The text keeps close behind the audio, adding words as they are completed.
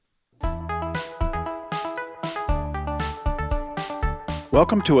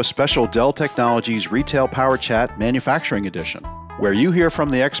Welcome to a special Dell Technologies Retail Power Chat Manufacturing Edition, where you hear from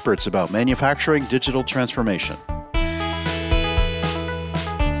the experts about manufacturing digital transformation.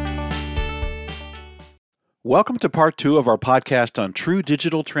 Welcome to part 2 of our podcast on true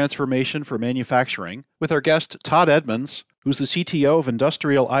digital transformation for manufacturing with our guest Todd Edmonds, who's the CTO of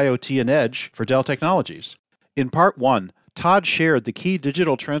Industrial IoT and Edge for Dell Technologies. In part 1, Todd shared the key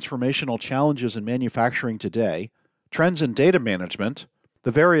digital transformational challenges in manufacturing today, trends in data management, the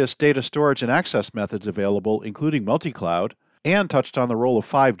various data storage and access methods available, including multi-cloud, and touched on the role of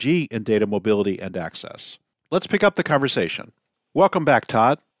 5G in data mobility and access. Let's pick up the conversation. Welcome back,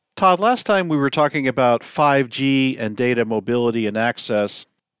 Todd. Todd, last time we were talking about 5G and data mobility and access.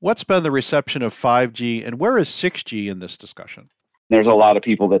 What's been the reception of 5G, and where is 6G in this discussion? There's a lot of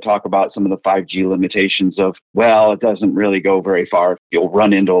people that talk about some of the 5G limitations of, well, it doesn't really go very far. You'll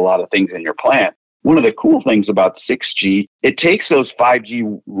run into a lot of things in your plant. One of the cool things about 6G, it takes those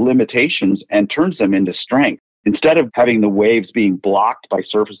 5G limitations and turns them into strength. Instead of having the waves being blocked by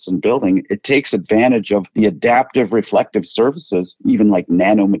surface and building, it takes advantage of the adaptive reflective surfaces, even like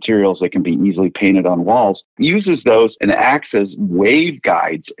nanomaterials that can be easily painted on walls, uses those and acts as wave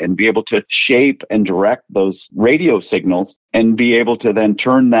guides and be able to shape and direct those radio signals and be able to then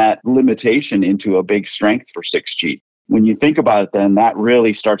turn that limitation into a big strength for 6G. When you think about it, then that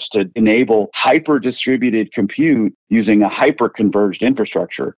really starts to enable hyper-distributed compute using a hyper-converged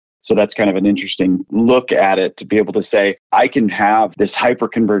infrastructure. So that's kind of an interesting look at it to be able to say, I can have this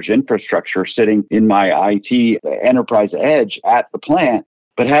hyper-converged infrastructure sitting in my IT enterprise edge at the plant,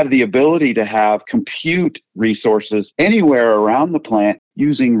 but have the ability to have compute resources anywhere around the plant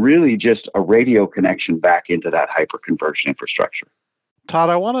using really just a radio connection back into that hyper-converged infrastructure. Todd,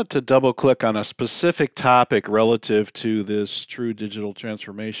 I wanted to double-click on a specific topic relative to this true digital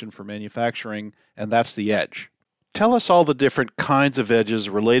transformation for manufacturing, and that's the edge. Tell us all the different kinds of edges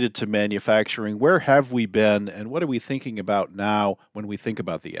related to manufacturing. Where have we been, and what are we thinking about now when we think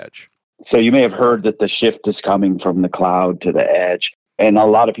about the edge? So you may have heard that the shift is coming from the cloud to the edge, and a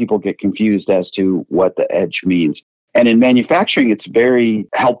lot of people get confused as to what the edge means. And in manufacturing, it's very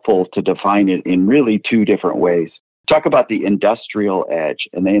helpful to define it in really two different ways. Talk about the industrial edge.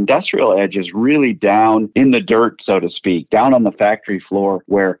 And the industrial edge is really down in the dirt, so to speak, down on the factory floor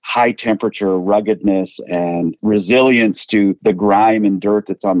where high temperature, ruggedness, and resilience to the grime and dirt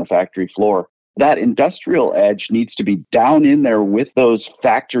that's on the factory floor. That industrial edge needs to be down in there with those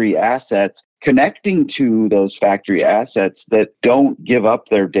factory assets, connecting to those factory assets that don't give up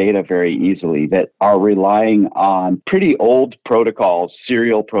their data very easily, that are relying on pretty old protocols,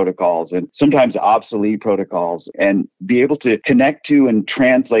 serial protocols, and sometimes obsolete protocols, and be able to connect to and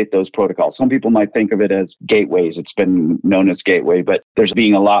translate those protocols. Some people might think of it as gateways. It's been known as gateway, but there's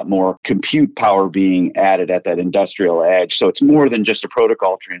being a lot more compute power being added at that industrial edge. So it's more than just a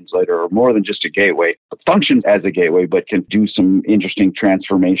protocol translator or more than just a gateway. It functions as a gateway, but can do some interesting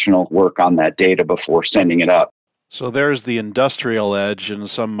transformational work on that data before sending it up. So there's the industrial edge, and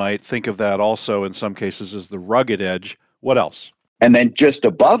some might think of that also in some cases as the rugged edge. What else? And then just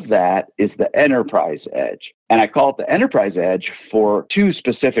above that is the enterprise edge. And I call it the enterprise edge for two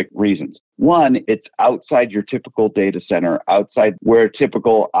specific reasons. One, it's outside your typical data center, outside where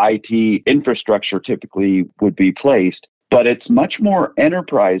typical IT infrastructure typically would be placed. But it's much more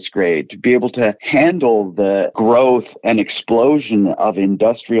enterprise grade to be able to handle the growth and explosion of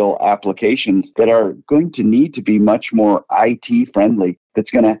industrial applications that are going to need to be much more IT friendly.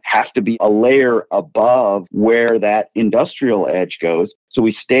 That's going to have to be a layer above where that industrial edge goes. So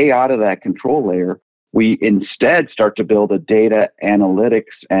we stay out of that control layer. We instead start to build a data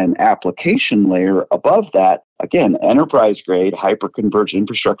analytics and application layer above that. Again, enterprise grade, hyper-converged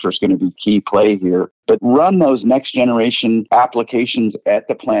infrastructure is going to be key play here. But run those next generation applications at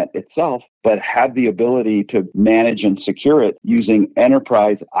the plant itself, but have the ability to manage and secure it using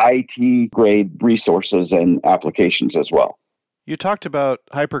enterprise IT grade resources and applications as well. You talked about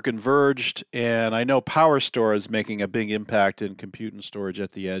hyper-converged, and I know PowerStore is making a big impact in compute and storage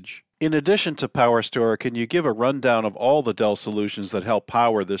at the edge. In addition to PowerStore, can you give a rundown of all the Dell solutions that help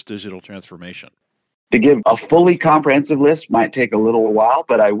power this digital transformation? To give a fully comprehensive list might take a little while,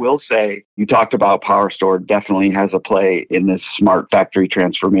 but I will say you talked about PowerStore definitely has a play in this smart factory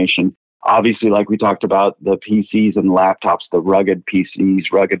transformation. Obviously, like we talked about, the PCs and laptops, the rugged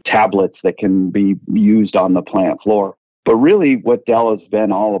PCs, rugged tablets that can be used on the plant floor. But really what Dell has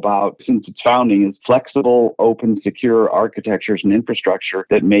been all about since its founding is flexible, open, secure architectures and infrastructure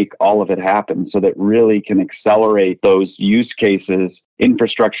that make all of it happen so that really can accelerate those use cases,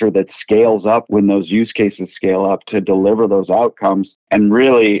 infrastructure that scales up when those use cases scale up to deliver those outcomes. And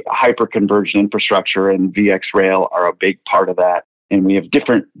really hyper-converged infrastructure and VxRail are a big part of that. and we have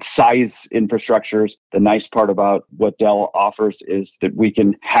different size infrastructures. The nice part about what Dell offers is that we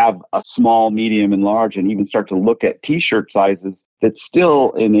can have a small, medium, and large, and even start to look at t-shirt sizes that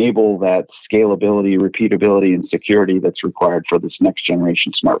still enable that scalability, repeatability, and security that's required for this next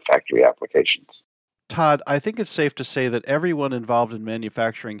generation smart factory applications. Todd, I think it's safe to say that everyone involved in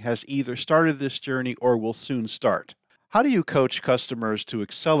manufacturing has either started this journey or will soon start. How do you coach customers to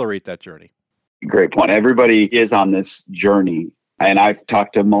accelerate that journey? Great point. Everybody is on this journey, and I've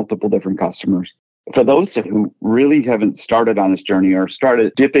talked to multiple different customers. For those who really haven't started on this journey or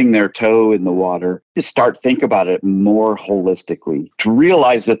started dipping their toe in the water, just think about it more holistically. To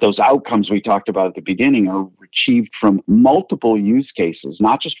realize that those outcomes we talked about at the beginning are achieved from multiple use cases,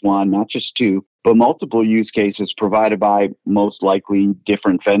 not just one, not just two, but multiple use cases provided by most likely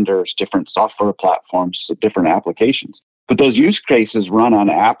different vendors, different software platforms, different applications. But those use cases run on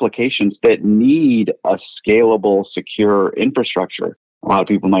applications that need a scalable, secure infrastructure. A lot of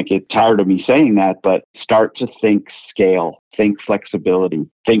people might get tired of me saying that, but start to think scale, think flexibility,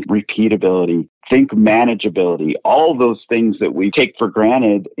 think repeatability, think manageability, all those things that we take for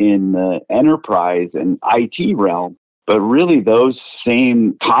granted in the enterprise and IT realm. But really, those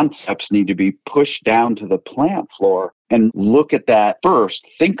same concepts need to be pushed down to the plant floor and look at that first.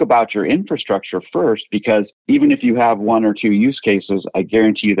 Think about your infrastructure first, because even if you have one or two use cases, I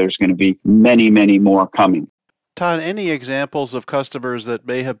guarantee you there's going to be many, many more coming. Todd, any examples of customers that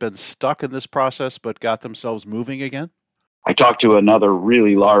may have been stuck in this process but got themselves moving again? I talked to another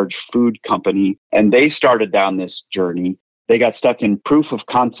really large food company, and they started down this journey. They got stuck in proof of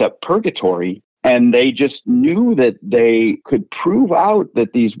concept purgatory, and they just knew that they could prove out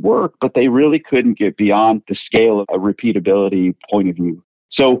that these work, but they really couldn't get beyond the scale of a repeatability point of view.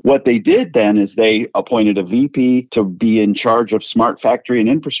 So what they did then is they appointed a VP to be in charge of smart factory and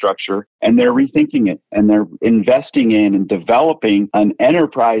infrastructure, and they're rethinking it, and they're investing in and developing an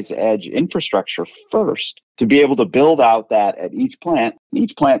enterprise edge infrastructure first to be able to build out that at each plant.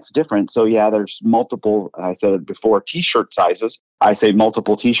 Each plant's different. So yeah, there's multiple, I said it before, t-shirt sizes. I say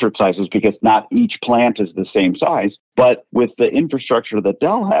multiple t-shirt sizes because not each plant is the same size. But with the infrastructure that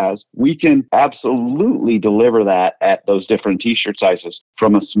Dell has, we can absolutely deliver that at those different t-shirt sizes,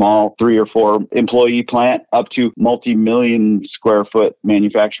 from a small 3 or 4 employee plant up to multi-million square foot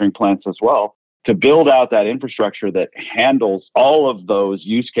manufacturing plants as well, to build out that infrastructure that handles all of those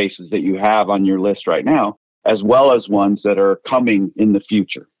use cases that you have on your list right now, as well as ones that are coming in the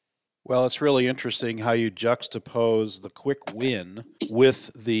future. Well, it's really interesting how you juxtapose the quick win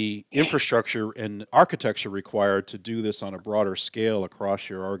with the infrastructure and architecture required to do this on a broader scale across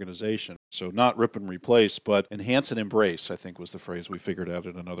your organization. So not rip and replace, but enhance and embrace, I think was the phrase we figured out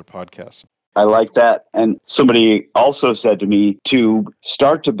in another podcast. I like that. And somebody also said to me to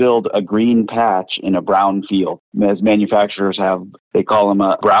start to build a green patch in a brown field. As manufacturers have, they call them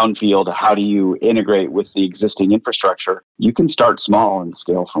a brown field. How do you integrate with the existing infrastructure? You can start small and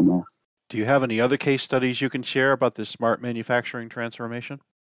scale from there. Do you have any other case studies you can share about this smart manufacturing transformation?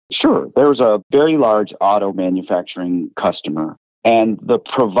 Sure. There was a very large auto manufacturing customer, and the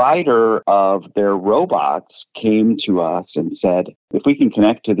provider of their robots came to us and said, if we can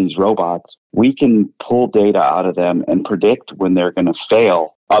connect to these robots, we can pull data out of them and predict when they're going to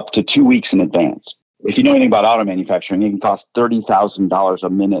fail up to 2 weeks in advance. If you know anything about auto manufacturing, it can cost $30,000 a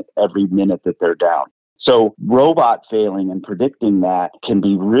minute every minute that they're down. So robot failing and predicting that can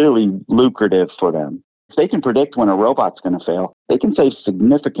be really lucrative for them. If they can predict when a robot's going to fail, they can save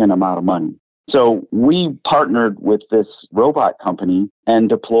significant amount of money. So we partnered with this robot company and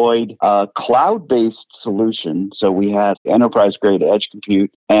deployed a cloud-based solution. So we had enterprise-grade edge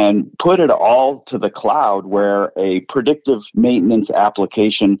compute and put it all to the cloud, where a predictive maintenance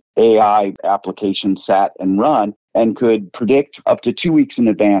application, AI application, sat and run and could predict up to 2 weeks in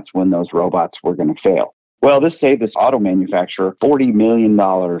advance when those robots were going to fail. Well, this saved this auto manufacturer $40 million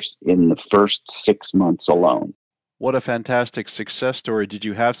in the first 6 months alone. What a fantastic success story. Did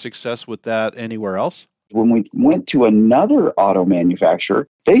you have success with that anywhere else? When we went to another auto manufacturer,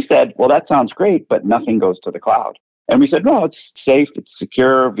 they said, well, that sounds great, but nothing goes to the cloud. And we said, no, it's safe, it's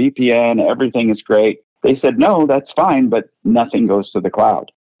secure, VPN, everything is great. They said, no, that's fine, but nothing goes to the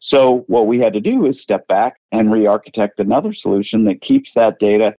cloud. So what we had to do is step back and re-architect another solution that keeps that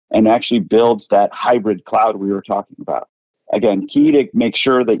data and actually builds that hybrid cloud we were talking about. Again, key to make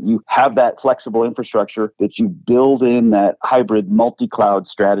sure that you have that flexible infrastructure, that you build in that hybrid multi-cloud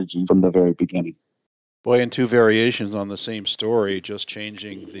strategy from the very beginning. Boy, and 2 variations on the same story, just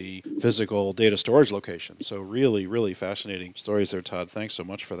changing the physical data storage location. So really, really fascinating stories there, Todd. Thanks so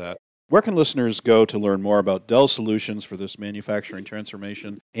much for that. Where can listeners go to learn more about Dell solutions for this manufacturing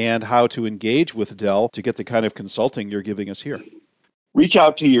transformation and how to engage with Dell to get the kind of consulting you're giving us here? reach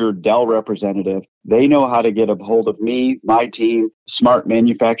out to your Dell representative. They know how to get a hold of me, my team, smart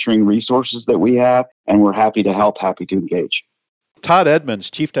manufacturing resources that we have, and we're happy to help, happy to engage. Todd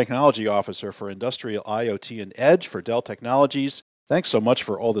Edmonds, Chief Technology Officer for Industrial IoT and Edge for Dell Technologies. Thanks so much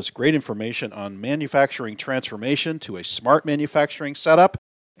for all this great information on manufacturing transformation to a smart manufacturing setup.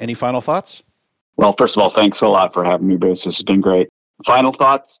 Any final thoughts? Well, first of all, thanks a lot for having me, Bruce. This has been great. Final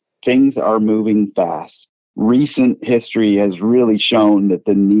thoughts? Things are moving fast. Recent history has really shown that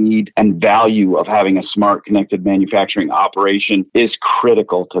the need and value of having a smart connected manufacturing operation is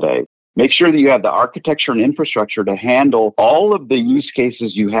critical today. Make sure that you have the architecture and infrastructure to handle all of the use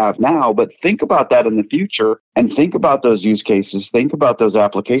cases you have now, but think about that in the future and think about those use cases, think about those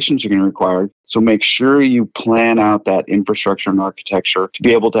applications you're going to require. So make sure you plan out that infrastructure and architecture to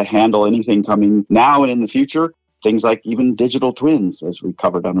be able to handle anything coming now and in the future, things like even digital twins, as we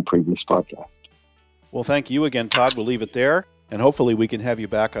covered on a previous podcast. Well, thank you again, Todd. We'll leave it there, and hopefully we can have you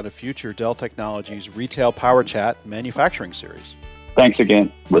back on a future Dell Technologies Retail Power Chat manufacturing series. Thanks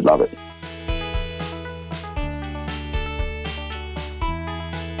again. Would love it.